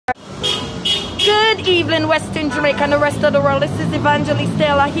Good evening, Western Jamaica and the rest of the world. This is Evangelist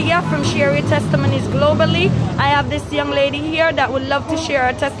here from Share Your Testimonies Globally. I have this young lady here that would love to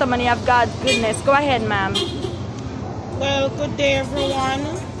share her testimony of God's goodness. Go ahead, ma'am. Well, good day, everyone.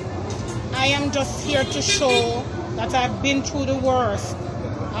 I am just here to show that I've been through the worst.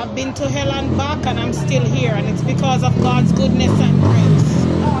 I've been to hell and back, and I'm still here. And it's because of God's goodness and grace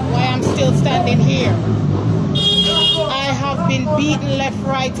why I'm still standing here. I have been beaten left,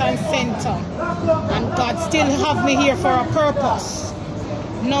 right, and center, and God still have me here for a purpose.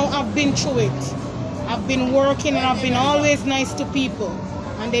 Now I've been through it. I've been working, and I've been always nice to people,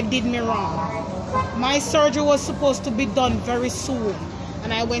 and they did me wrong. My surgery was supposed to be done very soon,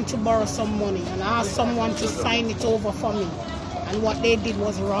 and I went to borrow some money, and I asked someone to sign it over for me, and what they did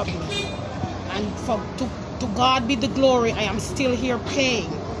was rob me. And to God be the glory, I am still here paying.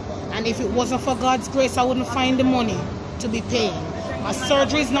 And if it wasn't for God's grace, I wouldn't find the money to be paying. My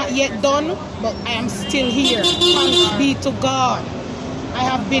surgery is not yet done, but I am still here. Thanks be to God. I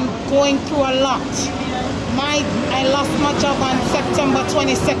have been going through a lot. I lost my job on September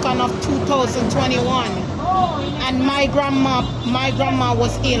 22nd of 2021. And my grandma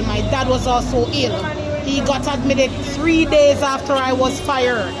was ill. My dad was also ill. He got admitted 3 days after I was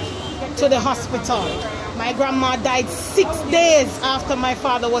fired to the hospital. My grandma died 6 days after my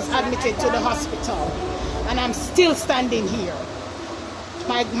father was admitted to the hospital. And I'm still standing here.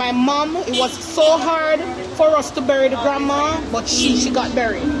 My mom, it was so hard for us to bury the grandma, but she got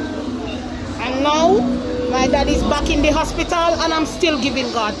buried. And now, my dad is back in the hospital, and I'm still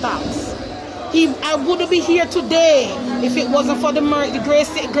giving God thanks. I wouldn't be here today if it wasn't for the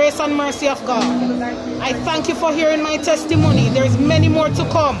grace and mercy of God. I thank you for hearing my testimony. There's many more to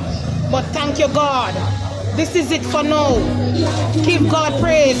come, but thank you, God. This is it for now. Give God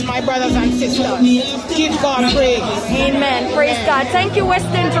praise, my brothers and sisters. Give God praise. Amen. Praise God. Thank you,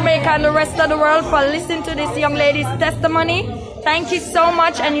 Western Jamaica and the rest of the world, for listening to this young lady's testimony. Thank you so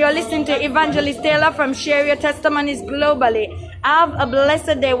much. And you're listening to Evangelist Taylor from Share Your Testimonies Globally. Have a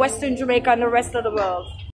blessed day, Western Jamaica and the rest of the world.